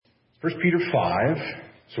1 Peter 5.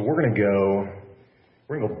 So we're gonna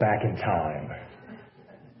go back in time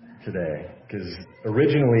today, because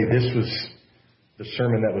originally this was the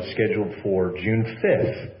sermon that was scheduled for June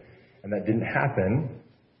 5th, and that didn't happen.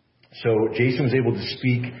 So Jason was able to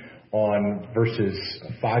speak on verses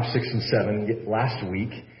 5, 6, and 7 last week.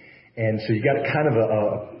 And so you got kind of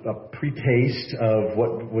a pre-taste of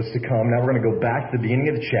what was to come. Now we're going to go back to the beginning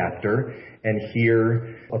of the chapter and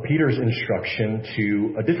hear Peter's instruction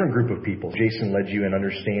to a different group of people. Jason led you in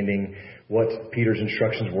understanding what Peter's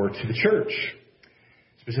instructions were to the church,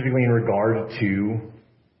 specifically in regard to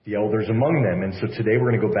the elders among them. And so today we're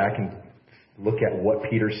going to go back and look at what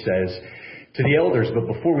Peter says to the elders. But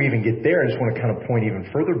before we even get there, I just want to kind of point even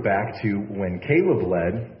further back to when Caleb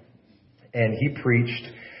led and he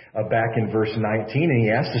preached back in verse 19, and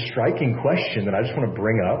he asked a striking question that I just want to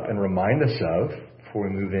bring up and remind us of before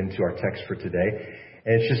we move into our text for today.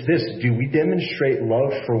 And it's just this: do we demonstrate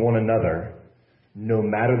love for one another no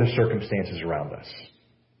matter the circumstances around us?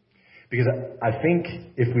 Because I think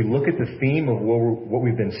if we look at the theme of what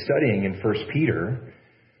we've been studying in 1 Peter,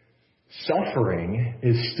 suffering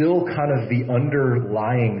is still kind of the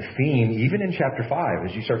underlying theme, even in chapter 5,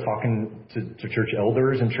 as you start talking to church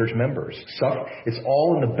elders and church members. It's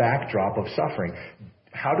all in the backdrop of suffering.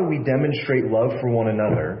 How do we demonstrate love for one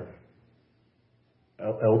another?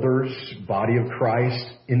 Elders, body of Christ,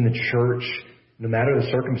 in the church, no matter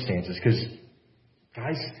the circumstances. Because,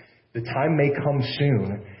 guys, the time may come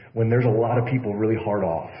soon when there's a lot of people really hard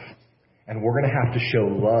off. And we're going to have to show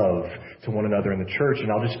love to one another in the church.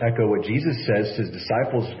 And I'll just echo what Jesus says to his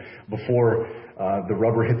disciples before the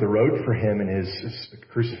rubber hit the road for him in his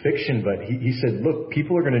crucifixion. But he said, look,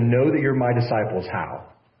 people are going to know that you're my disciples.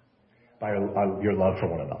 How? By your love for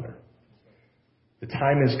one another. The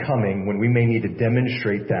time is coming when we may need to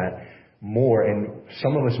demonstrate that more. And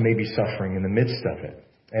some of us may be suffering in the midst of it.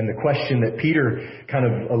 And the question that Peter kind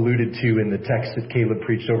of alluded to in the text that Caleb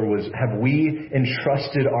preached over was, have we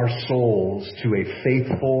entrusted our souls to a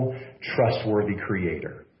faithful, trustworthy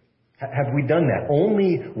Creator? Have we done that?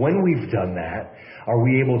 Only when we've done that are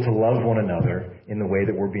we able to love one another in the way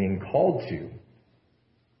that we're being called to.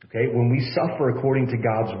 Okay? When we suffer according to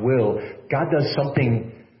God's will, God does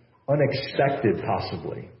something unexpected,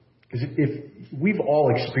 possibly. Because if we've all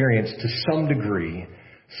experienced to some degree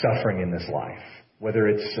suffering in this life, whether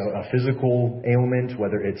it's a physical ailment,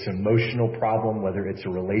 whether it's an emotional problem, whether it's a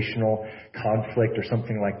relational conflict or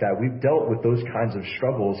something like that. We've dealt with those kinds of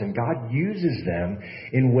struggles, and God uses them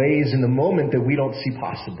in ways in the moment that we don't see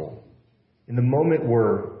possible. In the moment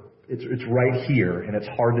where it's right here, and it's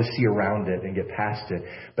hard to see around it and get past it.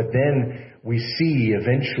 But then we see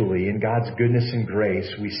eventually, in God's goodness and grace,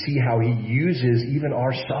 we see how He uses even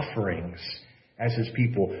our sufferings as His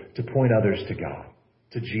people to point others to God,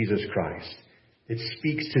 to Jesus Christ. It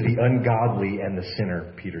speaks to the ungodly and the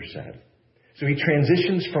sinner, Peter said. So he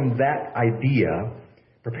transitions from that idea,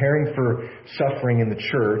 preparing for suffering in the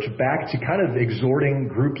church, back to kind of exhorting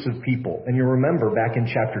groups of people. And you'll remember back in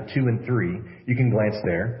chapter 2 and 3, you can glance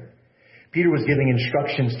there, Peter was giving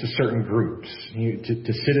instructions to certain groups,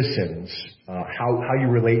 to citizens, how you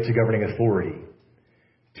relate to governing authority,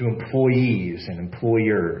 to employees and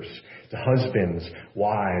employers, to husbands,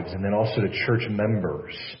 wives, and then also to church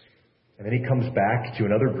members. And then he comes back to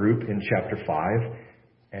another group in chapter 5,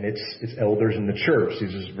 and it's elders in the church.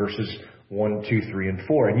 These are verses 1, 2, 3, and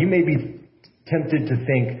 4. And you may be tempted to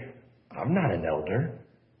think, I'm not an elder.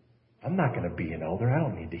 I'm not going to be an elder. I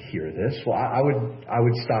don't need to hear this. Well, I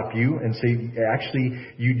would stop you and say, actually,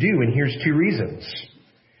 you do, and here's 2 reasons.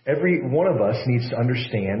 Every one of us needs to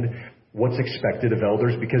understand what's expected of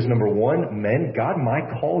elders because, number 1, men, God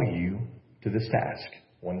might call you to this task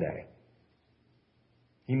one day.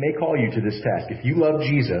 He may call you to this task. If you love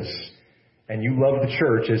Jesus and you love the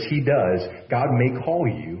church as He does, God may call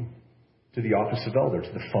you to the office of elder,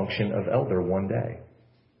 to the function of elder one day.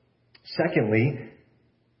 Secondly,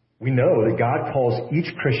 we know that God calls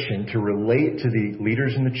each Christian to relate to the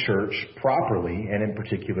leaders in the church properly and in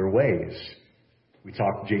particular ways.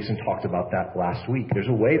 Jason talked about that last week. There's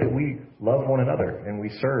a way that we love one another and we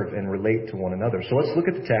serve and relate to one another. So let's look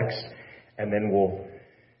at the text and then we'll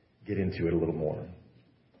get into it a little more.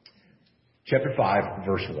 Chapter 5,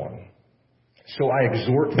 verse 1. So I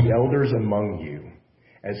exhort the elders among you,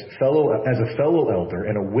 as a fellow elder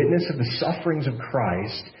and a witness of the sufferings of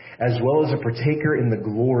Christ, as well as a partaker in the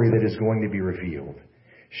glory that is going to be revealed.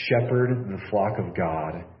 Shepherd the flock of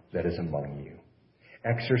God that is among you,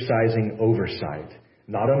 exercising oversight,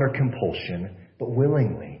 not under compulsion, but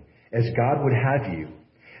willingly, as God would have you,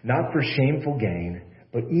 not for shameful gain,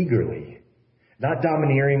 but eagerly, not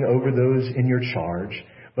domineering over those in your charge,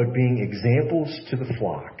 but being examples to the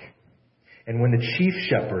flock. And when the chief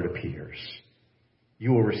shepherd appears,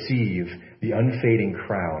 you will receive the unfading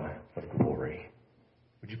crown of glory.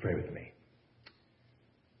 Would you pray with me?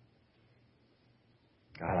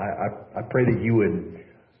 God, I pray that you would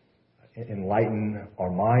enlighten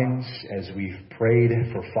our minds as we've prayed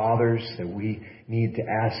for fathers, that we need to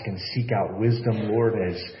ask and seek out wisdom. Lord,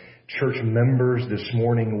 as church members this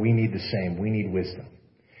morning, we need the same. We need wisdom.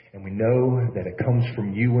 And we know that it comes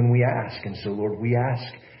from you when we ask. And so, Lord, we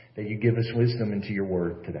ask that you give us wisdom into your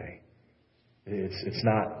word today. It's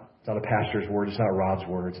not a pastor's word. It's not Rod's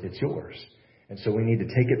words. It's yours. And so we need to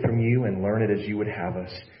take it from you and learn it as you would have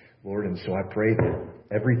us, Lord. And so I pray that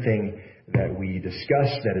everything that we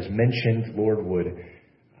discuss, that is mentioned, Lord, would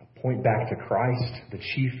point back to Christ, the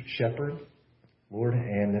chief shepherd, Lord,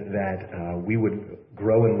 and that we would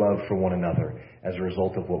grow in love for one another as a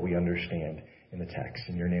result of what we understand in the text.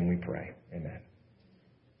 In your name we pray. Amen.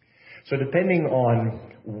 So depending on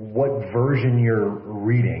what version you're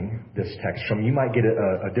reading this text from, you might get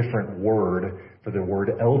a different word for the word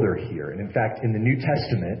elder here. And in fact, in the New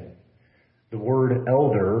Testament, the word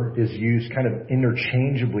elder is used kind of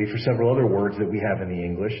interchangeably for several other words that we have in the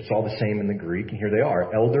English. It's all the same in the Greek, and here they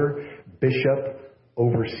are. Elder, bishop,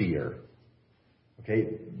 overseer.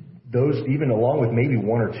 Okay, those, even along with maybe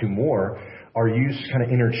one or two more, are used kind of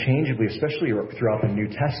interchangeably, especially throughout the New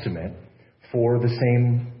Testament, for the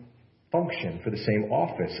same function, for the same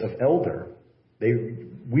office of elder.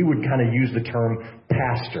 We would kind of use the term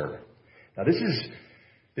pastor. Now this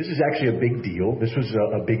is actually a big deal. This was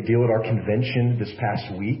a big deal at our convention this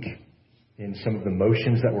past week in some of the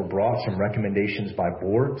motions that were brought, some recommendations by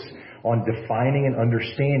boards on defining and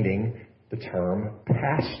understanding the term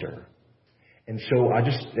pastor. And so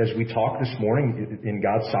as we talk this morning in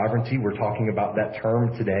God's sovereignty, we're talking about that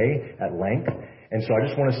term today at length. And so I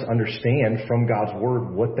just want us to understand from God's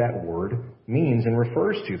word what that word means and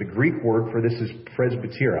refers to. The Greek word for this is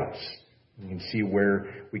presbyteros. You can see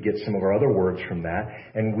where we get some of our other words from that.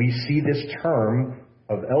 And we see this term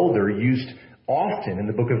of elder used often in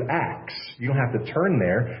the book of Acts. You don't have to turn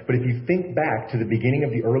there, but if you think back to the beginning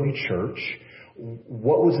of the early church,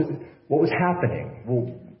 what was happening?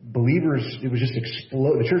 Well, believers, it was just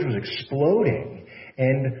the church was exploding.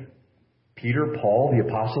 And Peter, Paul, the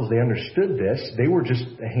apostles, they understood this. They were just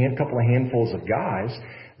a couple of handfuls of guys.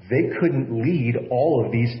 They couldn't lead all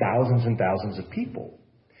of these thousands and thousands of people.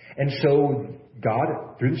 And so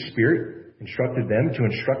God, through the Spirit, instructed them to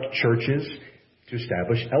instruct churches to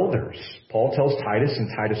establish elders. Paul tells Titus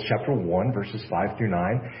in Titus chapter 1, verses 5 through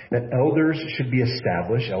 9, that elders should be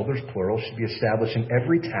established, elders plural, should be established in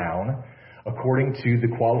every town according to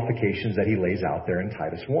the qualifications that he lays out there in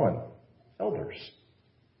Titus 1. Elders.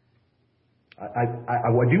 I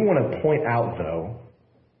do want to point out, though,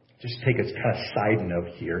 just take a kind of side note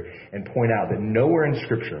here and point out that nowhere in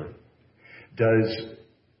Scripture does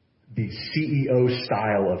the CEO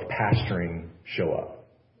style of pastoring show up.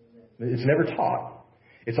 It's never taught.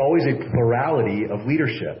 It's always a plurality of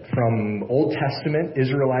leadership, from Old Testament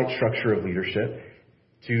Israelite structure of leadership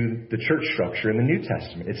to the church structure in the New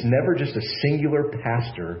Testament. It's never just a singular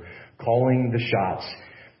pastor calling the shots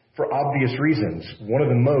for obvious reasons. One of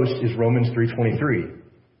the most is Romans 3:23.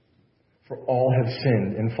 For all have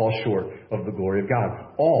sinned and fall short of the glory of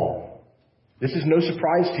God. All. This is no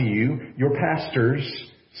surprise to you. Your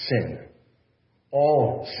pastors sin.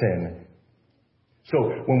 All sin. So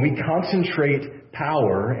when we concentrate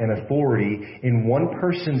power and authority in one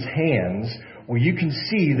person's hands, well, you can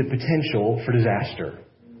see the potential for disaster.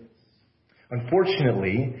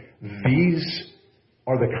 Unfortunately, these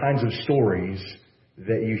are the kinds of stories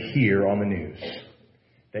that you hear on the news,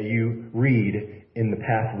 that you read in the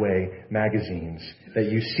Pathway magazines, that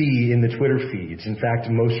you see in the Twitter feeds. In fact,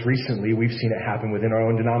 most recently, we've seen it happen within our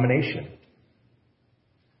own denomination.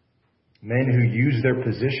 Men who use their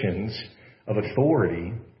positions of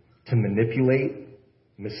authority to manipulate,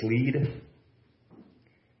 mislead,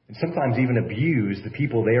 and sometimes even abuse the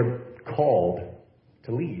people they are called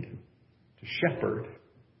to lead, to shepherd.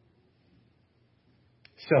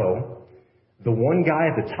 So, the one guy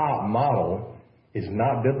at the top model is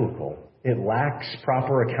not biblical. It lacks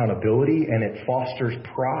proper accountability and it fosters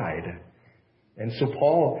pride. And so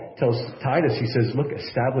Paul tells Titus, he says, look,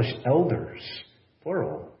 establish elders,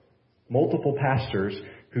 plural, multiple pastors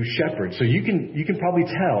who shepherd. So you can probably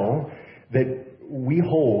tell that we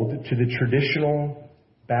hold to the traditional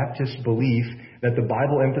Baptist belief that the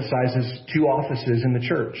Bible emphasizes two offices in the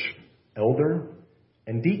church, elder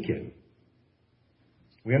and deacon.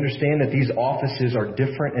 We understand that these offices are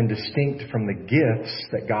different and distinct from the gifts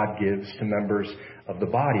that God gives to members of the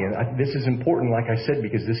body. And this is important, like I said,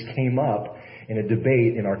 because this came up in a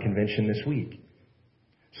debate in our convention this week.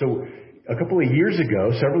 So A couple of years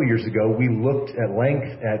ago, several years ago, we looked at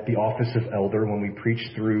length at the office of elder when we preached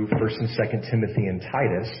through 1st and 2nd Timothy and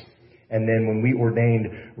Titus. And then when we ordained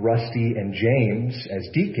Rusty and James as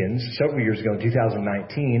deacons several years ago in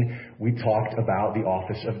 2019, we talked about the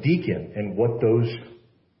office of deacon and what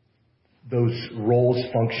those roles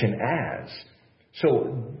function as.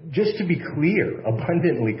 So just to be clear,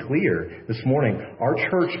 abundantly clear this morning, our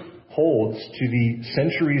church holds to the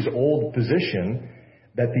centuries-old position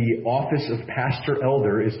that the office of pastor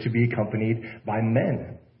elder is to be accompanied by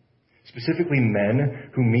men. Specifically men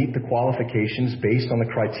who meet the qualifications based on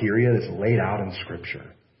the criteria that's laid out in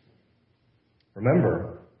Scripture.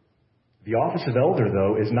 Remember, the office of elder,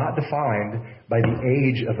 though, is not defined by the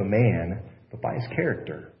age of a man, but by his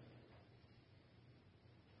character.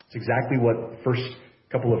 It's exactly what first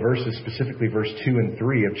couple of verses, specifically verse 2 and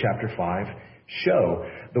 3 of chapter 5, show.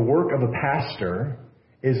 The work of a pastor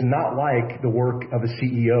is not like the work of a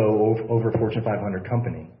CEO over a Fortune 500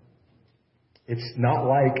 company. It's not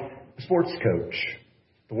like a sports coach.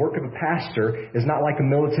 The work of a pastor is not like a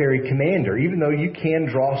military commander, even though you can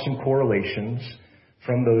draw some correlations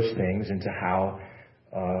from those things into how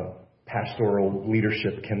pastoral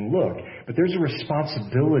leadership can look. But there's a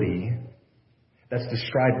responsibility that's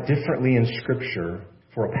described differently in Scripture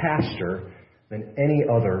for a pastor than any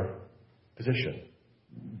other position.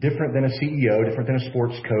 Different than a CEO, different than a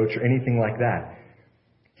sports coach or anything like that.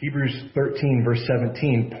 Hebrews 13 verse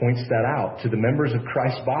 17 points that out. To the members of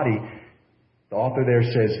Christ's body, the author there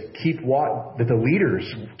says, that the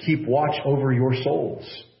leaders keep watch over your souls.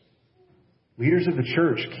 Leaders of the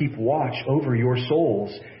church keep watch over your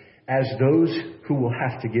souls as those who will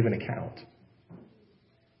have to give an account.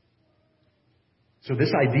 So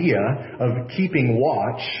this idea of keeping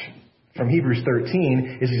watch from Hebrews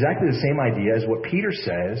 13 is exactly the same idea as what Peter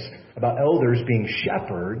says about elders being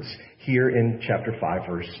shepherds here in chapter 5,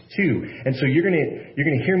 verse 2. And so you're going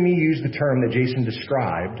to hear me use the term that Jason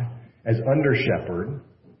described as undershepherd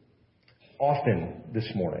often this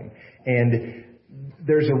morning. And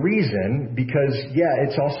there's a reason, because,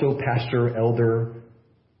 it's also pastor, elder,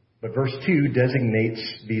 but verse 2 designates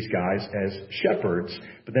these guys as shepherds.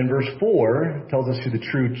 But then verse 4 tells us who the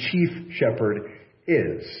true chief shepherd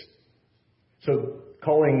is. So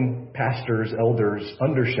calling pastors, elders,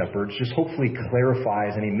 under-shepherds just hopefully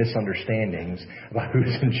clarifies any misunderstandings about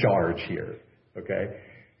who's in charge here, okay?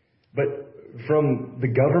 But from the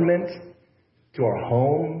government to our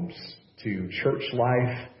homes to church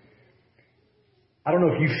life, I don't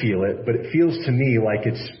know if you feel it, but it feels to me like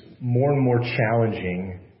it's more and more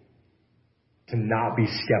challenging to not be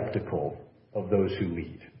skeptical of those who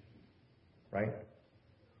lead, right?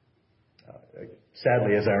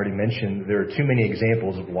 Sadly, as I already mentioned, there are too many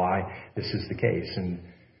examples of why this is the case. And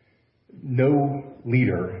no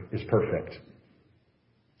leader is perfect.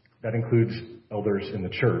 That includes elders in the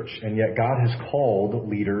church. And yet God has called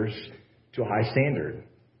leaders to a high standard.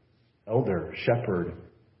 Elder, shepherd,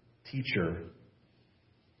 teacher.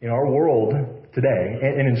 In our world today,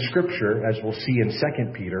 and in Scripture, as we'll see in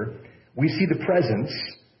 2 Peter, we see the presence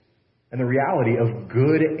and the reality of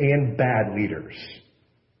good and bad leaders.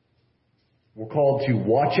 We're called to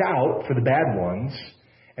watch out for the bad ones,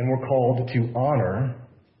 and we're called to honor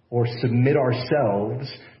or submit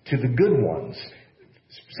ourselves to the good ones.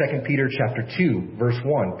 2 Peter chapter 2, verse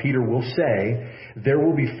 1, Peter will say, "There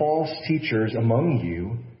will be false teachers among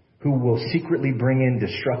you who will secretly bring in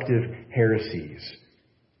destructive heresies."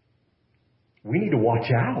 We need to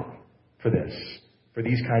watch out for this, for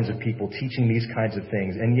these kinds of people teaching these kinds of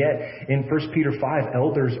things. And yet, in 1 Peter 5,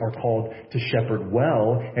 elders are called to shepherd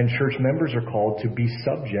well, and church members are called to be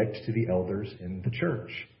subject to the elders in the church.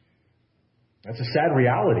 That's a sad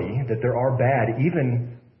reality that there are bad,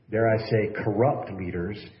 even, dare I say, corrupt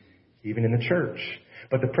leaders, even in the church.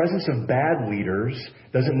 But the presence of bad leaders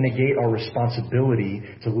doesn't negate our responsibility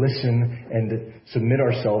to listen and submit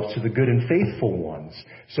ourselves to the good and faithful ones.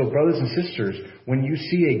 So brothers and sisters, when you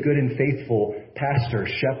see a good and faithful pastor,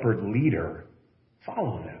 shepherd, leader,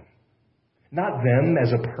 follow them. Not them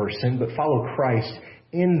as a person, but follow Christ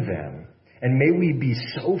in them. And may we be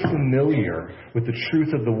so familiar with the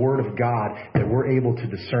truth of the Word of God that we're able to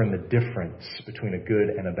discern the difference between a good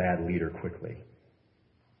and a bad leader quickly.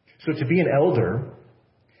 So to be an elder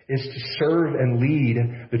is to serve and lead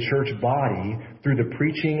the church body through the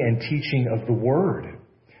preaching and teaching of the Word,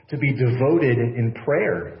 to be devoted in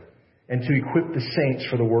prayer, and to equip the saints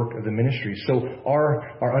for the work of the ministry. So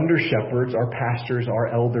our under-shepherds, our pastors, our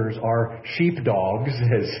elders, our sheepdogs,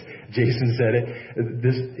 as Jason said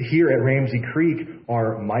it, here at Ramsey Creek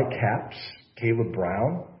are Mike Capps, Caleb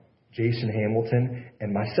Brown, Jason Hamilton,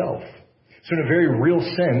 and myself. So in a very real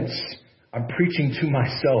sense, I'm preaching to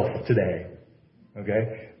myself today.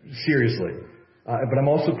 Okay? Seriously. But I'm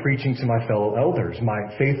also preaching to my fellow elders, my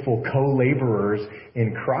faithful co-laborers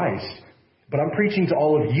in Christ. But I'm preaching to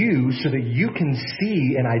all of you so that you can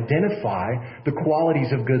see and identify the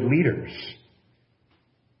qualities of good leaders.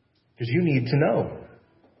 Because you need to know.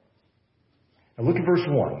 Now look at verse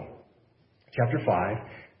 1. Chapter 5.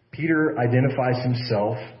 Peter identifies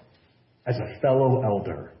himself as a fellow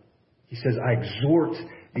elder. He says, I exhort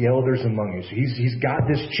the elders among you. So he's got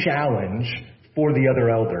this challenge for the other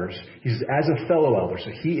elders. He's as a fellow elder.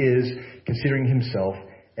 So he is considering himself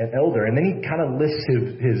an elder. And then he kind of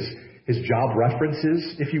lists his job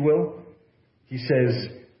references, if you will. He says,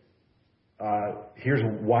 here's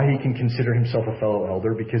why he can consider himself a fellow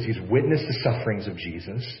elder, because he's witnessed the sufferings of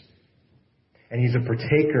Jesus, and he's a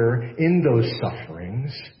partaker in those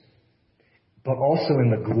sufferings, but also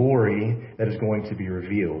in the glory that is going to be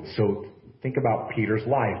revealed. So think about Peter's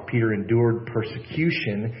life. Peter endured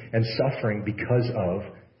persecution and suffering because of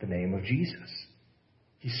the name of Jesus.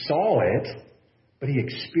 He saw it, but he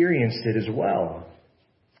experienced it as well.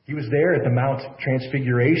 He was there at the Mount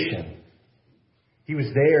Transfiguration. He was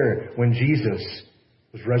there when Jesus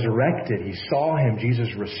was resurrected. He saw him. Jesus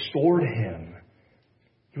restored him.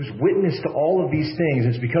 He was witness to all of these things.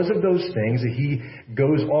 It's because of those things that he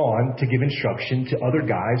goes on to give instruction to other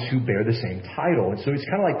guys who bear the same title. And so it's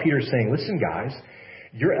kind of like Peter saying, listen, guys,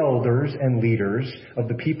 you're elders and leaders of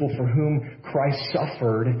the people for whom Christ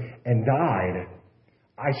suffered and died.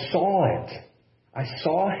 I saw it. I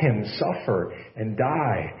saw him suffer and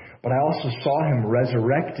die, but I also saw him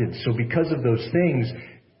resurrected. So because of those things,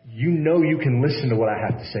 you know you can listen to what I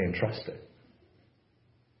have to say and trust it.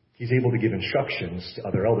 He's able to give instructions to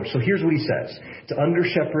other elders. So here's what he says. To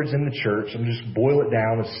under-shepherds in the church, I'm just boil it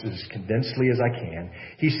down as condensedly as I can.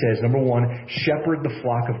 He says, number 1, shepherd the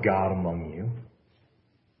flock of God among you.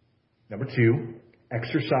 Number 2,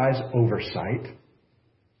 exercise oversight.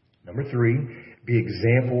 Number 3, be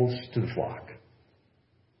examples to the flock.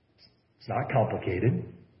 It's not complicated.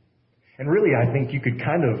 And really, I think you could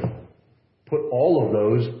kind of put all of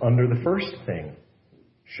those under the first thing.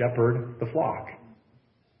 Shepherd the flock.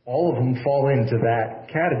 All of them fall into that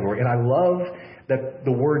category. And I love that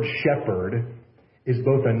the word shepherd is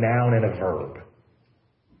both a noun and a verb.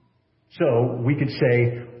 So we could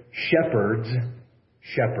say shepherds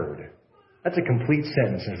shepherd. That's a complete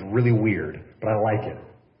sentence and it's really weird, but I like it.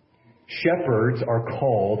 Shepherds are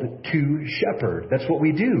called to shepherd. That's what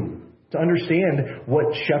we do. To understand what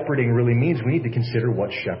shepherding really means, we need to consider what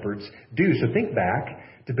shepherds do. So think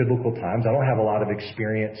back to biblical times. I don't have a lot of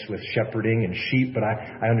experience with shepherding and sheep, but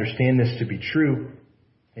I understand this to be true.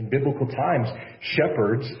 In biblical times,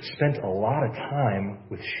 shepherds spent a lot of time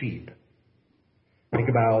with sheep. Think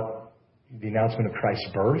about the announcement of Christ's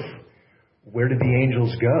birth. Where did the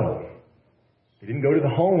angels go? They didn't go to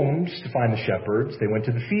the homes to find the shepherds. They went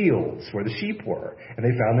to the fields where the sheep were, and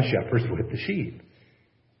they found the shepherds with the sheep.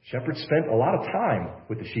 Shepherds spent a lot of time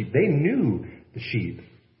with the sheep. They knew the sheep.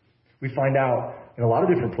 We find out in a lot of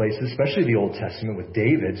different places, especially the Old Testament with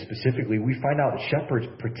David specifically, we find out that shepherds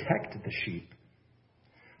protected the sheep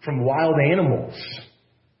from wild animals.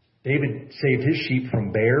 David saved his sheep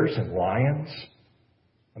from bears and lions.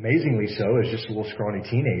 Amazingly so, as just a little scrawny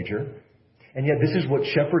teenager. And yet this is what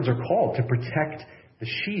shepherds are called, to protect the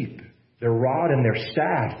sheep. Their rod and their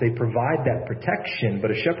staff, they provide that protection.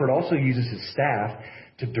 But a shepherd also uses his staff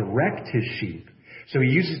to direct his sheep. So he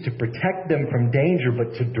uses to protect them from danger,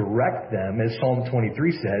 but to direct them, as Psalm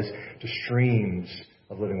 23 says, to streams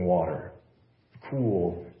of living water.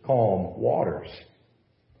 Cool, calm waters.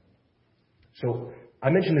 So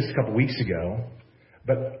I mentioned this a couple weeks ago,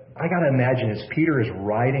 but I got to imagine as Peter is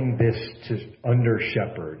writing this to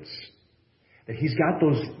under-shepherds, that he's got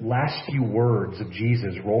those last few words of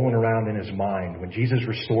Jesus rolling around in his mind. When Jesus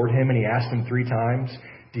restored him and he asked him 3 times,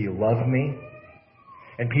 do you love me?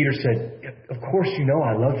 And Peter said, of course you know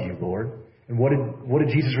I love you, Lord. And what did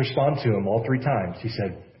Jesus respond to him all 3 times? He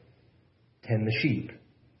said, tend the sheep,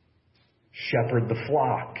 shepherd the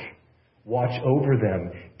flock, watch over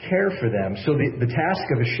them, care for them. So the task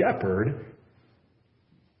of a shepherd,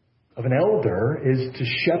 of an elder, is to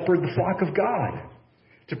shepherd the flock of God,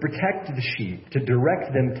 to protect the sheep, to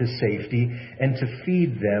direct them to safety, and to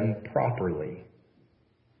feed them properly.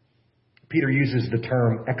 Peter uses the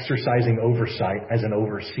term exercising oversight as an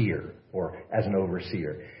overseer, or as an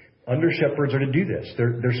overseer. Under-shepherds are to do this.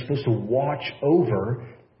 They're supposed to watch over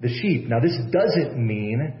the sheep. Now, this doesn't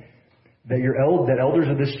mean that that elders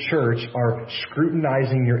of this church are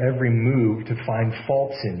scrutinizing your every move to find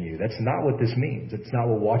faults in you. That's not what this means. It's not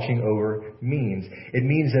what watching over means. It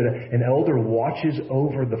means that an elder watches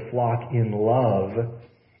over the flock in love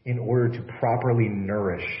in order to properly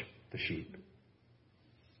nourish the sheep.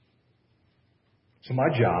 So my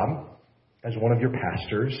job as one of your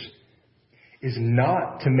pastors is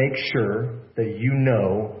not to make sure that you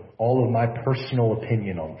know all of my personal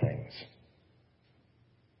opinion on things.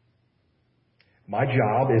 My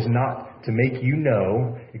job is not to make you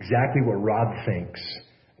know exactly what Rod thinks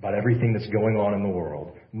about everything that's going on in the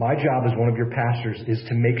world. My job as one of your pastors is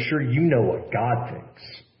to make sure you know what God thinks.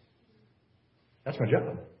 That's my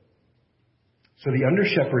job. So the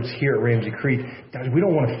under-shepherds here at Ramsey Creek, guys, we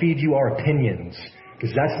don't want to feed you our opinions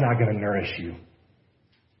because that's not going to nourish you.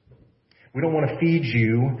 We don't want to feed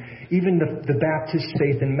you even the Baptist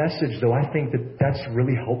faith and message, though I think that that's a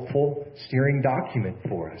really helpful steering document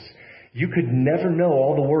for us. You could never know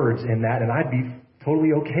all the words in that, and I'd be totally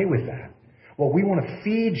okay with that. What we want to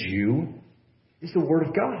feed you is the Word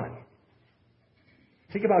of God.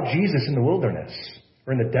 Think about Jesus in the wilderness,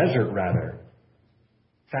 or in the desert, rather.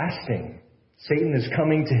 Fasting. Satan is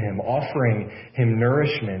coming to him, offering him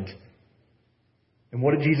nourishment. And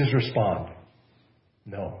what did Jesus respond?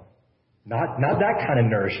 No. Not that kind of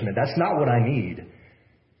nourishment. That's not what I need.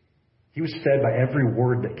 He was fed by every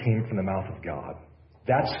word that came from the mouth of God.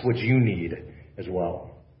 That's what you need as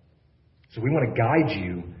well. So we want to guide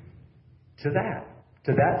you to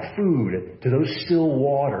that food, to those still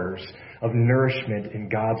waters of nourishment in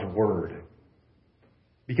God's Word.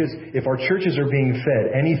 Because if our churches are being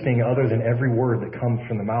fed anything other than every word that comes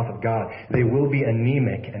from the mouth of God, they will be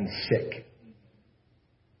anemic and sick.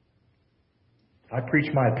 If I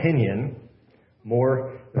preach my opinion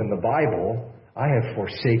more than the Bible, I have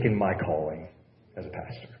forsaken my calling as a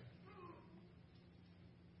pastor.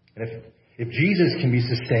 And if Jesus can be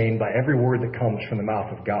sustained by every word that comes from the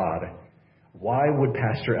mouth of God, why would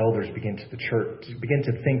pastor elders begin to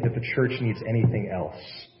think that the church needs anything else?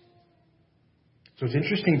 So it's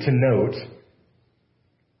interesting to note,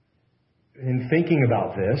 in thinking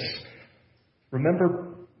about this, remember,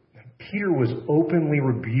 Peter was openly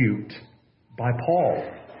rebuked by Paul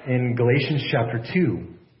in Galatians chapter 2.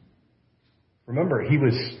 Remember, he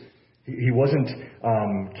wasn't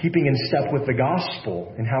keeping in step with the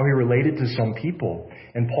gospel and how he related to some people.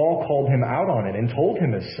 And Paul called him out on it and told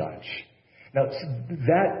him as such. Now,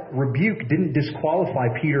 that rebuke didn't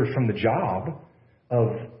disqualify Peter from the job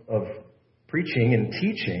of preaching and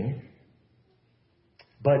teaching,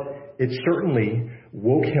 but it certainly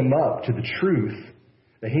woke him up to the truth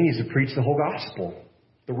that he needs to preach the whole gospel,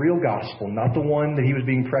 the real gospel, not the one that he was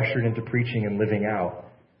being pressured into preaching and living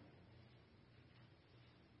out.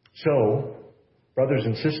 So, brothers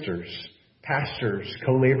and sisters, pastors,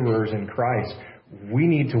 co-laborers in Christ, we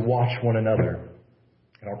need to watch one another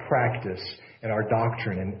in our practice and our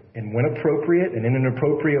doctrine. And when appropriate and in an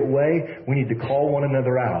appropriate way, we need to call one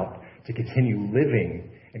another out to continue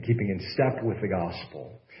living and keeping in step with the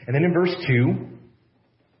gospel. And then in verse 2,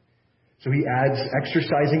 so he adds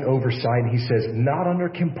exercising oversight, and he says, not under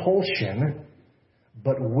compulsion,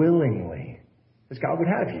 but willingly, as God would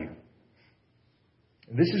have you.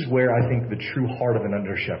 This is where I think the true heart of an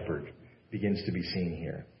under-shepherd begins to be seen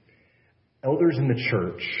here. Elders in the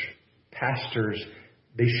church, pastors,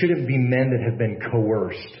 they shouldn't be men that have been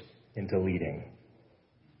coerced into leading.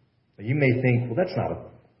 Now, you may think, well,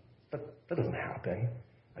 that doesn't happen.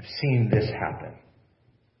 I've seen this happen.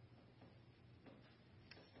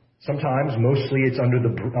 Sometimes, mostly, it's under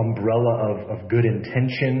the umbrella of good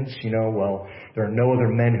intentions. Well, there are no other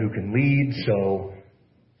men who can lead, so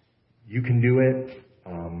you can do it.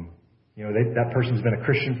 That person's been a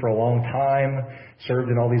Christian for a long time, served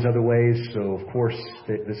in all these other ways, so of course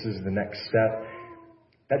this is the next step.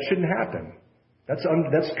 That shouldn't happen.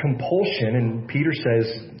 That's compulsion, and Peter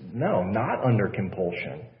says, no, not under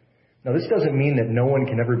compulsion. Now, this doesn't mean that no one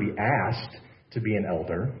can ever be asked to be an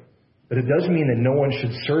elder, but it does mean that no one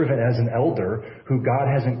should serve as an elder who God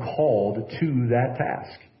hasn't called to that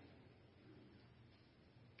task.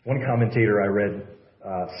 One commentator I read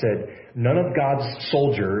said, none of God's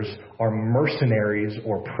soldiers are mercenaries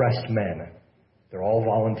or pressed men. They're all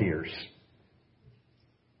volunteers.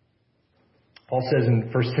 Paul says in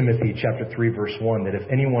 1 Timothy chapter 3, verse 1, that if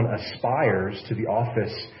anyone aspires to the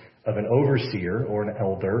office of an overseer or an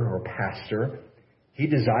elder or pastor, he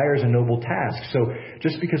desires a noble task. So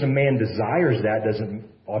just because a man desires that doesn't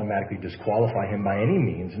automatically disqualify him by any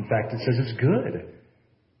means. In fact, it says it's good.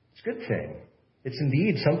 It's a good thing. It's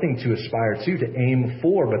indeed something to aspire to aim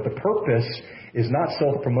for, but the purpose is not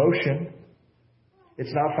self-promotion.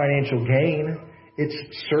 It's not financial gain. It's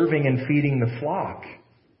serving and feeding the flock.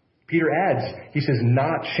 Peter adds, he says,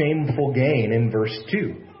 not shameful gain in verse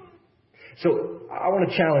 2. So I want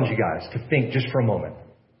to challenge you guys to think just for a moment.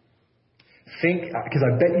 Think, because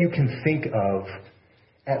I bet you can think of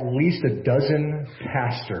at least a dozen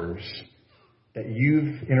pastors that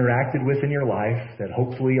you've interacted with in your life that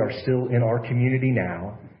hopefully are still in our community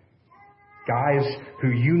now. Guys who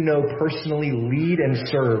you know personally lead and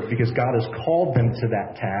serve because God has called them to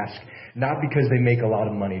that task, not because they make a lot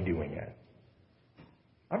of money doing it.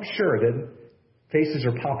 I'm sure that faces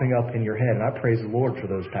are popping up in your head, and I praise the Lord for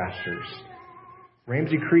those pastors.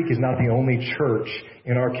 Ramsey Creek is not the only church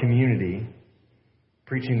in our community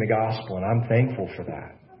preaching the gospel, and I'm thankful for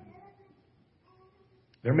that.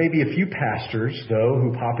 There may be a few pastors, though,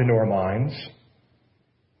 who pop into our minds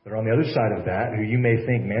that are on the other side of that, who you may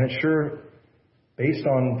think, man, it's sure, based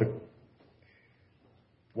on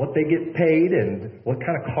what they get paid and what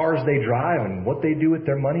kind of cars they drive and what they do with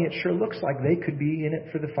their money, it sure looks like they could be in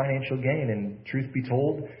it for the financial gain. And truth be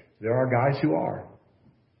told, there are guys who are.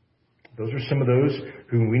 Those are some of those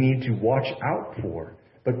who we need to watch out for.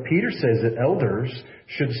 But Peter says that elders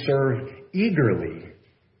should serve eagerly,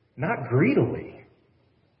 not greedily.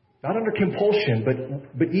 Not under compulsion,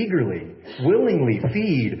 but eagerly, willingly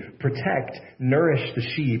feed, protect, nourish the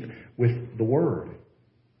sheep with the word.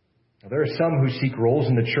 Now, there are some who seek roles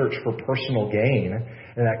in the church for personal gain,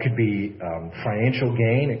 and that could be financial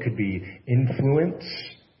gain, it could be influence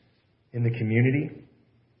in the community.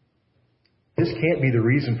 This can't be the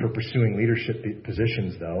reason for pursuing leadership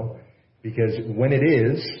positions, though, because when it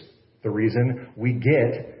is the reason, we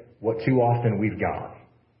get what too often we've got.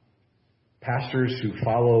 Pastors who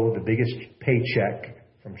follow the biggest paycheck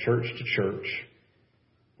from church to church,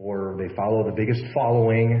 or they follow the biggest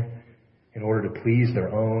following in order to please their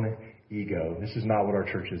own ego. This is not what our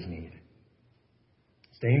churches need.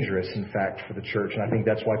 It's dangerous, in fact, for the church, and I think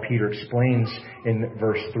that's why Peter explains in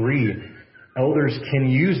verse 3, elders can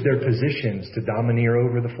use their positions to domineer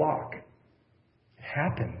over the flock. It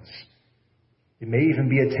happens. It may even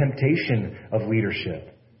be a temptation of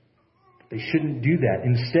leadership. They shouldn't do that.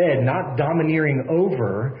 Instead, not domineering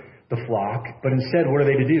over the flock, but instead, what are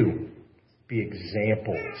they to do? Be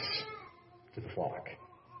examples to the flock.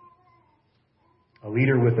 A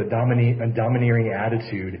leader with a domineering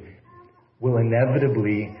attitude will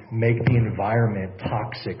inevitably make the environment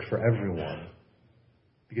toxic for everyone,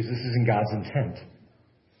 because this isn't God's intent.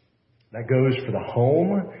 That goes for the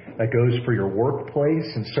home, that goes for your workplace,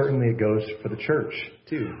 and certainly it goes for the church,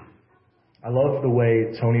 too. I love the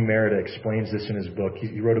way Tony Merida explains this in his book.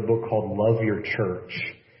 He wrote a book called Love Your Church.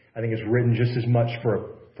 I think it's written just as much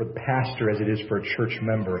for the pastor as it is for a church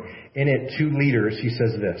member. In it, two leaders, he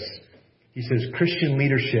says this. He says, Christian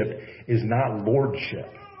leadership is not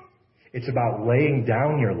lordship. It's about laying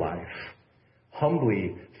down your life,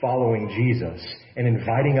 humbly following Jesus, and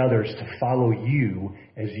inviting others to follow you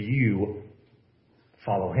as you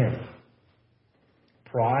follow him.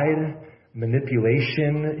 Pride,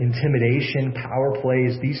 manipulation, intimidation, power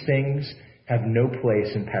plays, these things have no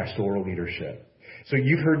place in pastoral leadership. So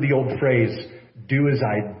you've heard the old phrase, do as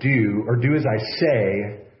I do, or do as I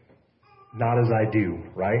say, not as I do,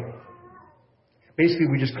 right? Basically,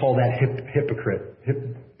 we just call that hypocrite.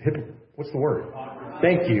 What's the word?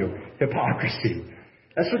 Thank you. Hypocrisy.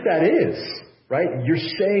 That's what that is, right? You're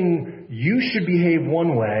saying you should behave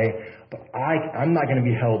one way, but I'm not going to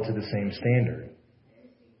be held to the same standard.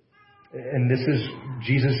 And this is,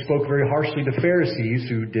 Jesus spoke very harshly to Pharisees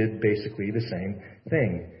who did basically the same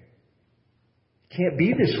thing. It can't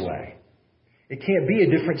be this way. It can't be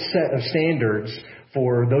a different set of standards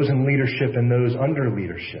for those in leadership and those under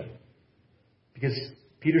leadership. Because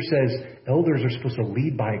Peter says elders are supposed to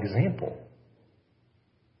lead by example.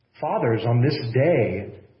 Fathers, on this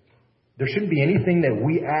day, there shouldn't be anything that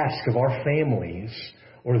we ask of our families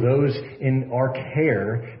or those in our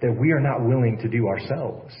care that we are not willing to do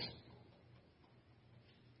ourselves.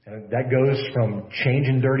 And that goes from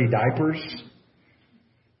changing dirty diapers,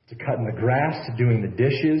 to cutting the grass, to doing the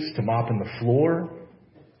dishes, to mopping the floor.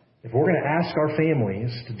 If we're going to ask our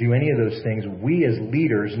families to do any of those things, we as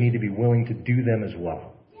leaders need to be willing to do them as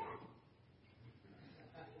well.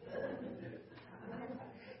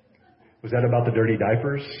 Was that about the dirty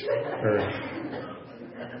diapers? Or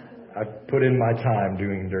I put in my time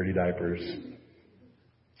doing dirty diapers.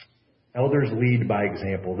 Elders lead by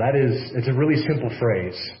example. It's a really simple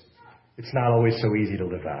phrase. It's not always so easy to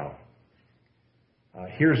live out.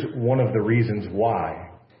 Here's one of the reasons why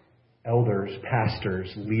elders,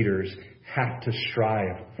 pastors, leaders have to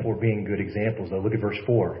strive for being good examples. Though, look at verse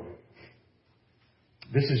 4.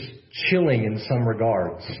 This is chilling in some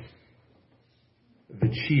regards. The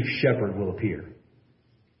chief shepherd will appear.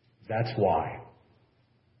 That's why.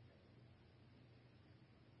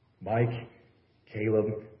 Mike, Caleb,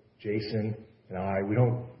 Jason, and I, we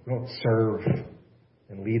don't serve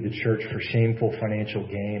and lead the church for shameful financial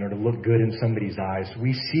gain or to look good in somebody's eyes.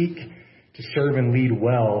 We seek to serve and lead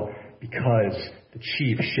well because the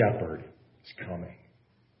chief shepherd is coming.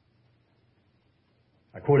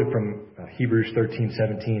 I quoted from Hebrews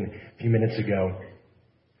 13:17 a few minutes ago.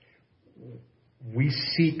 We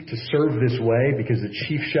seek to serve this way because the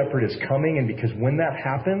chief shepherd is coming, and because when that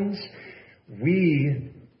happens,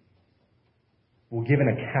 we will give an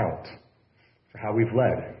account for how we've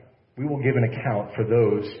led. We will give an account for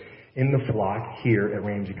those in the flock here at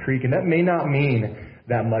Ramsey Creek. And that may not mean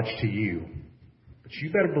that much to you, but you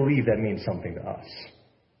better believe that means something to us.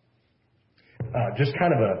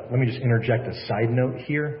 Let me just interject a side note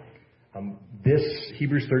here. This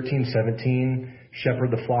Hebrews 13:17,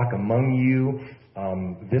 shepherd the flock among you,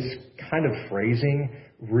 this kind of phrasing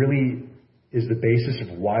really is the basis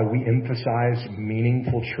of why we emphasize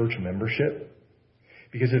meaningful church membership.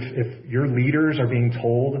 Because if your leaders are being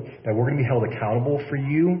told that we're going to be held accountable for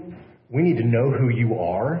you, we need to know who you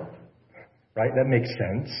are, right? That makes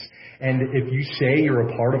sense. And if you say you're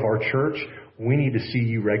a part of our church, we need to see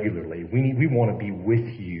you regularly. We want to be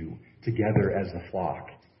with you together as the flock.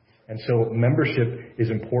 And so membership is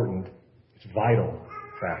important. It's vital,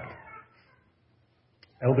 in fact.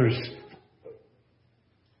 Elders,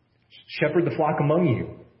 shepherd the flock among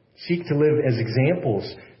you. Seek to live as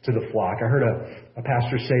examples to the flock. I heard a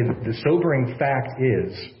pastor say that the sobering fact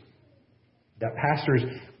is that pastors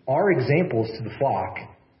are examples to the flock,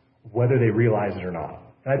 whether they realize it or not.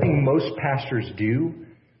 And I think most pastors do,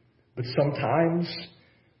 but sometimes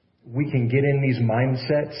we can get in these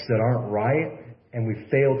mindsets that aren't right, and we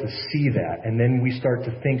fail to see that. And then we start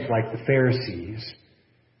to think like the Pharisees,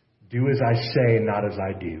 do as I say, not as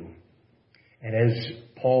I do. And as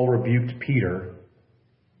Paul rebuked Peter,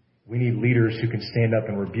 we need leaders who can stand up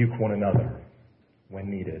and rebuke one another when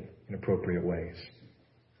needed in appropriate ways.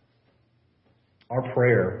 Our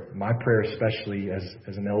prayer, my prayer especially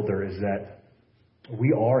as an elder, is that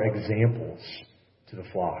we are examples to the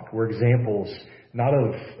flock. We're examples not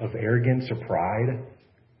of arrogance or pride,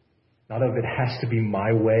 not of it has to be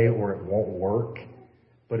my way or it won't work,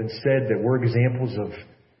 but instead that we're examples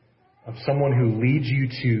of someone who leads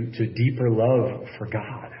you to deeper love for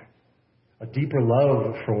God, a deeper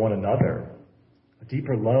love for one another, a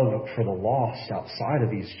deeper love for the lost outside of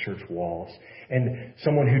these church walls, and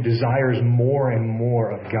someone who desires more and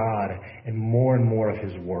more of God and more of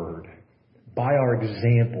His Word. By our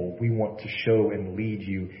example, we want to show and lead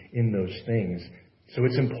you in those things. So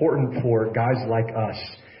it's important for guys like us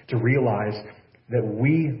to realize that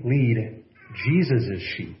we lead Jesus'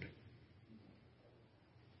 sheep.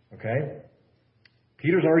 Okay?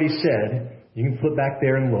 Peter's already said, you can flip back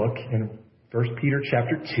there and look in 1 Peter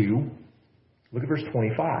chapter 2. Look at verse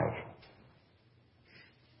 25.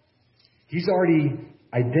 He's already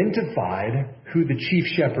identified who the chief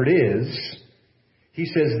shepherd is. He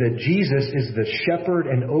says that Jesus is the shepherd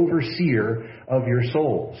and overseer of your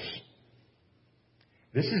souls.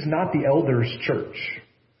 This is not the elders' church.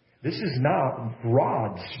 This is not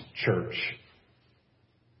Rod's church.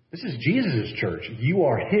 This is Jesus' church. You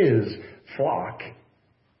are His flock.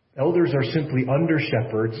 Elders are simply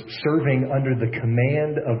under-shepherds serving under the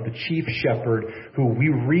command of the chief shepherd who we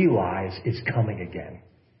realize is coming again.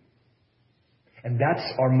 And that's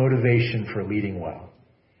our motivation for leading well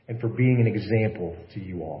and for being an example to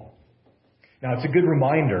you all. Now, it's a good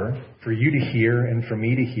reminder for you to hear and for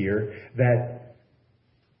me to hear that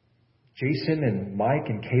Jason and Mike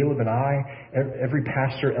and Caleb and I, every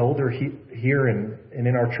pastor, elder here and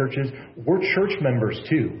in our churches, we're church members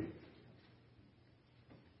too.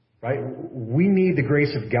 Right? We need the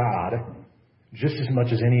grace of God just as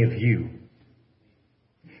much as any of you.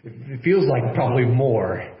 It feels like probably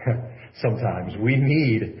more sometimes. We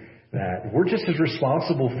need that. We're just as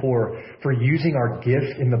responsible for using our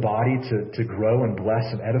gift in the body to grow and bless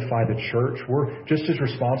and edify the church. We're just as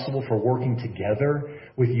responsible for working together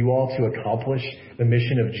with you all to accomplish the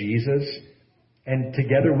mission of Jesus. And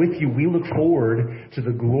together with you, we look forward to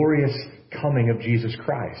the glorious coming of Jesus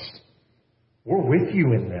Christ. We're with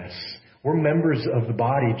you in this. We're members of the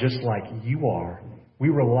body just like you are. We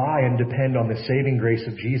rely and depend on the saving grace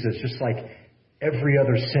of Jesus just like every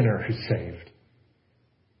other sinner who's saved.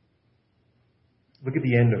 Look at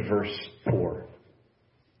the end of verse 4.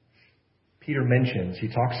 Peter he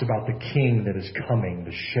talks about the king that is coming,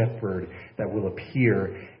 the shepherd that will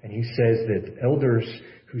appear. And he says that elders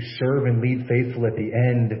who serve and lead faithful at the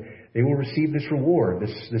end, they will receive this reward,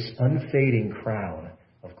 this unfading crown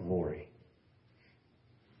of glory.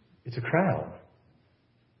 It's a crown.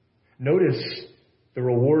 Notice the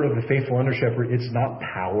reward of the faithful under-shepherd. It's not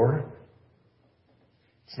power.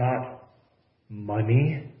 It's not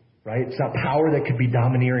money. right? It's not power that could be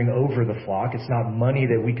domineering over the flock. It's not money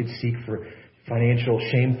that we could seek for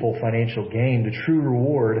shameful financial gain. The true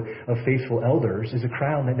reward of faithful elders is a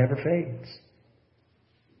crown that never fades.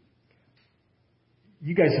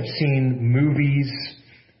 You guys have seen movies,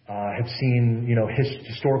 have seen,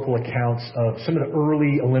 historical accounts of some of the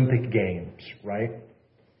early Olympic Games, right?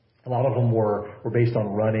 A lot of them were based on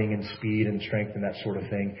running and speed and strength and that sort of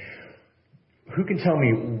thing. Who can tell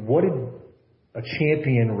me, what did a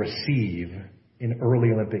champion receive in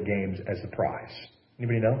early Olympic Games as the prize?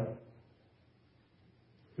 Anybody know?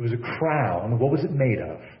 It was a crown. What was it made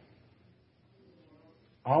of?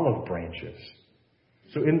 Olive branches.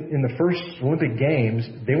 So in the first Olympic Games,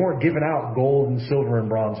 they weren't giving out gold and silver and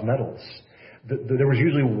bronze medals. There was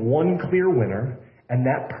usually one clear winner, and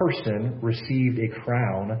that person received a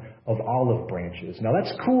crown of olive branches. Now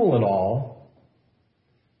that's cool and all,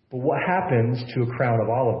 but what happens to a crown of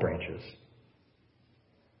olive branches?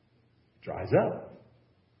 It dries up.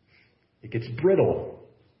 It gets brittle.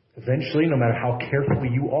 Eventually, no matter how careful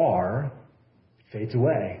you are, it fades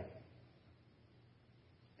away.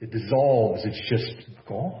 It dissolves. It's just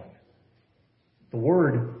gone. The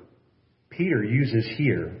word Peter uses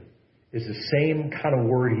here is the same kind of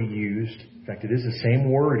word he used. In fact, it is the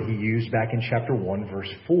same word he used back in chapter 1, verse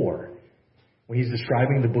 4. When he's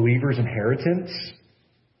describing the believer's inheritance,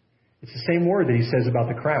 it's the same word that he says about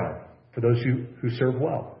the crown for those who serve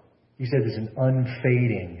well. He says it's an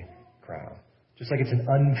unfading crown. Just like it's an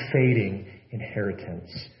unfading inheritance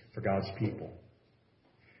for God's people.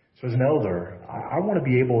 So as an elder, I want to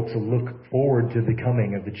be able to look forward to the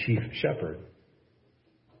coming of the chief shepherd.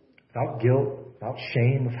 Without guilt, without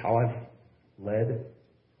shame of how I've led,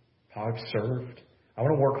 how I've served. I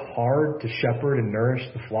want to work hard to shepherd and nourish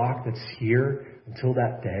the flock that's here until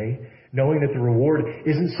that day, knowing that the reward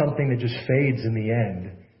isn't something that just fades in the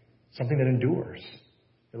end, something that endures.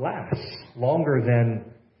 It lasts longer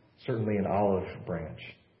than certainly an olive branch.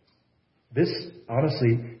 This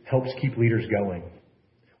honestly helps keep leaders going.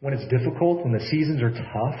 When it's difficult, when the seasons are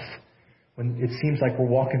tough, when it seems like we're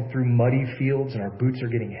walking through muddy fields and our boots are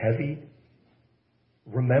getting heavy,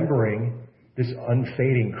 remembering this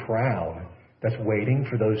unfading crown that's waiting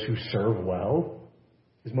for those who serve well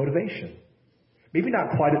is motivation. Maybe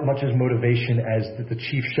not quite as much as motivation as that the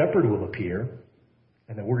chief shepherd will appear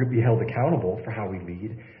and that we're going to be held accountable for how we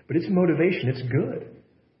lead, but it's motivation. It's good.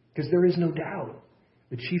 Because there is no doubt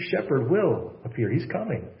the chief shepherd will appear. He's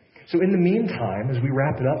coming. So in the meantime, as we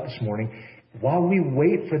wrap it up this morning, while we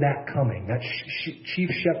wait for that coming, that chief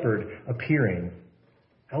shepherd appearing,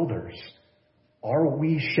 elders, are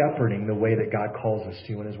we shepherding the way that God calls us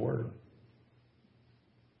to in His Word?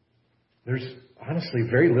 There's honestly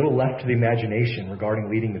very little left to the imagination regarding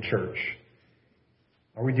leading the church.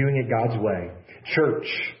 Are we doing it God's way? Church,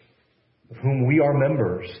 of whom we are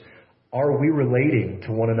members, are we relating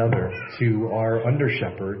to one another, to our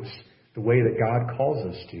under-shepherds, the way that God calls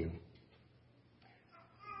us to?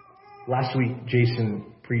 Last week,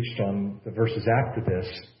 Jason preached on the verses after this,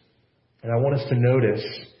 and I want us to notice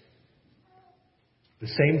the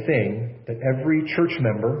same thing that every church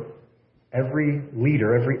member, every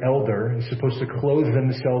leader, every elder is supposed to clothe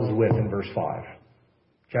themselves with in verse 5.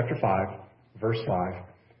 Chapter 5, verse 5.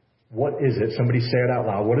 What is it? Somebody say it out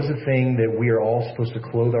loud. What is the thing that we are all supposed to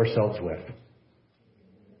clothe ourselves with?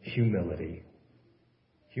 Humility.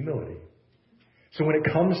 Humility. So when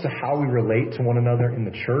it comes to how we relate to one another in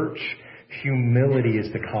the church, humility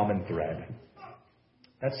is the common thread.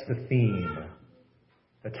 That's the theme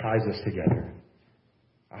that ties us together.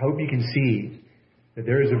 I hope you can see that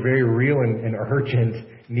there is a very real and urgent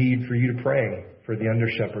need for you to pray for the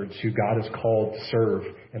under-shepherds who God has called to serve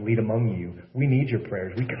and lead among you. We need your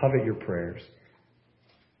prayers. We covet your prayers.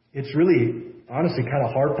 It's really, honestly, kind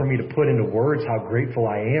of hard for me to put into words how grateful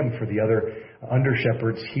I am for the other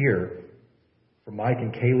under-shepherds here. For Mike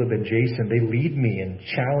and Caleb and Jason, they lead me and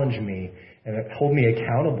challenge me and hold me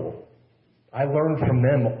accountable. I learn from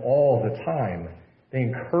them all the time. They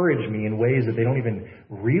encourage me in ways that they don't even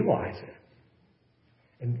realize it.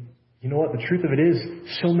 And you know what? The truth of it is,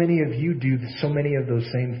 so many of you do so many of those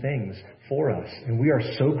same things for us. And we are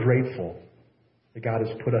so grateful that God has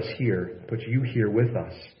put us here, put you here with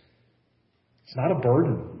us. It's not a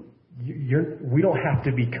burden. We don't have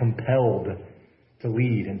to be compelled to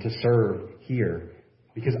lead and to serve here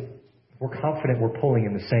because we're confident we're pulling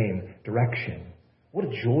in the same direction. What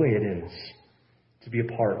a joy it is to be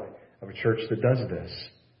a part of a church that does this.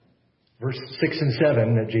 Verse 6 and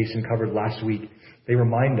 7 that Jason covered last week, they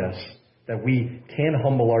remind us that we can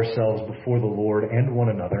humble ourselves before the Lord and one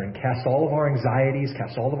another and cast all of our anxieties,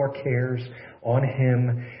 cast all of our cares on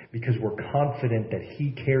Him because we're confident that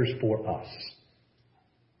He cares for us.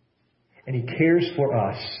 And he cares for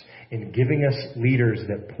us in giving us leaders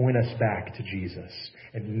that point us back to Jesus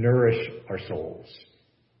and nourish our souls.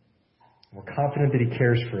 We're confident that he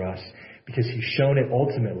cares for us because he's shown it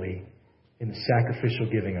ultimately in the sacrificial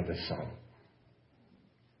giving of his Son.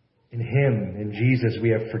 In him, in Jesus, we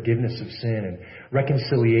have forgiveness of sin and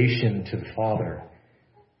reconciliation to the Father.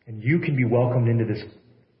 And you can be welcomed into this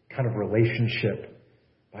kind of relationship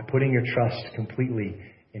by putting your trust completely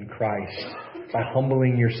in Christ, by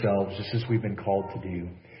humbling yourselves just as we've been called to do.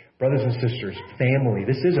 Brothers and sisters, family,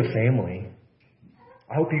 this is a family.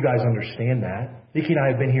 I hope you guys understand that. Nikki and I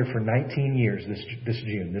have been here for 19 years this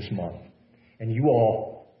June, this month. And you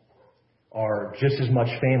all are just as much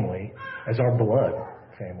family as our blood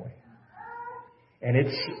family. And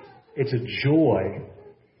it's a joy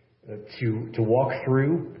to walk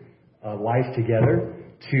through life together,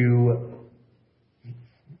 to,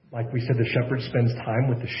 like we said, the shepherd spends time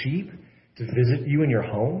with the sheep, to visit you in your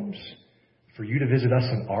homes, for you to visit us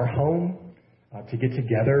in our home, to get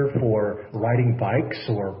together for riding bikes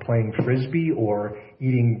or playing frisbee or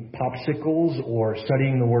eating popsicles or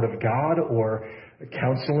studying the Word of God or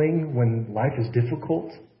counseling when life is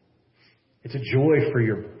difficult. It's a joy for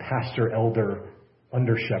your pastor, elder,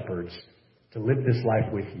 undershepherds to live this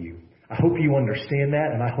life with you. I hope you understand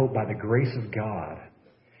that, and I hope by the grace of God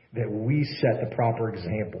that we set the proper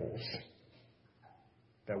examples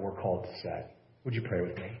that we're called to set. Would you pray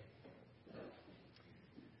with me?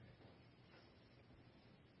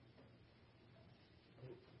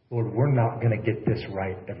 Lord, we're not going to get this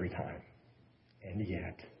right every time. And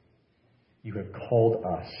yet, you have called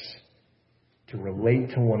us to relate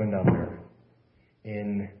to one another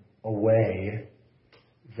in a way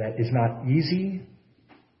that is not easy,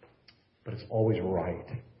 but it's always right.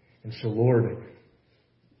 And so, Lord,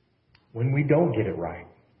 when we don't get it right,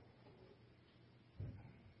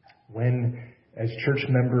 when as church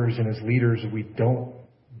members and as leaders we don't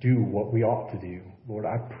do what we ought to do, Lord,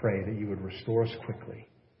 I pray that you would restore us quickly,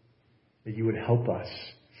 that you would help us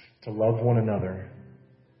to love one another,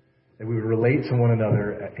 that we would relate to one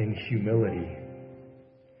another in humility,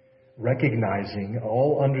 recognizing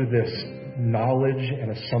all under this knowledge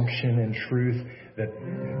and assumption and truth that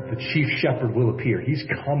the chief shepherd will appear. He's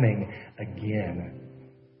coming again.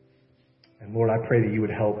 And Lord, I pray that you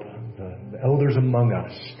would help the elders among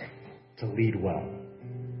us to lead well.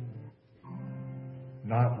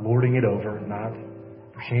 Not lording it over, not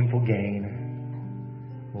for shameful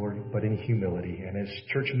gain, Lord, but in humility. And as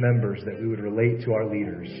church members, that we would relate to our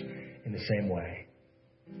leaders in the same way,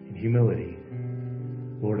 in humility,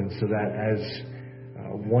 Lord, and so that as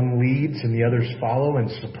one leads and the others follow and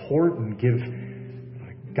support and give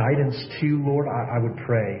guidance to, Lord, I would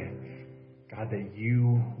pray, God, that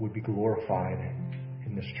you would be glorified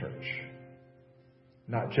in this church.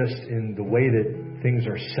 Not just in the way that things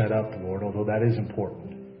are set up, Lord, although that is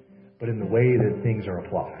important, but in the way that things are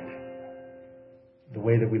applied. The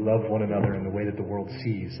way that we love one another and the way that the world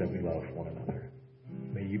sees that we love one another.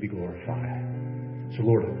 May you be glorified. So,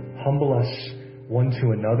 Lord, humble us one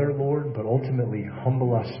to another, Lord, but ultimately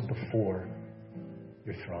humble us before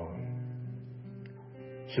your throne,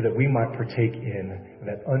 so that we might partake in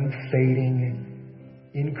that unfading,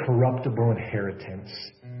 incorruptible inheritance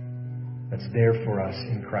that's there for us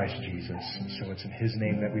in Christ Jesus. And so it's in his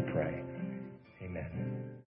name that we pray. Amen.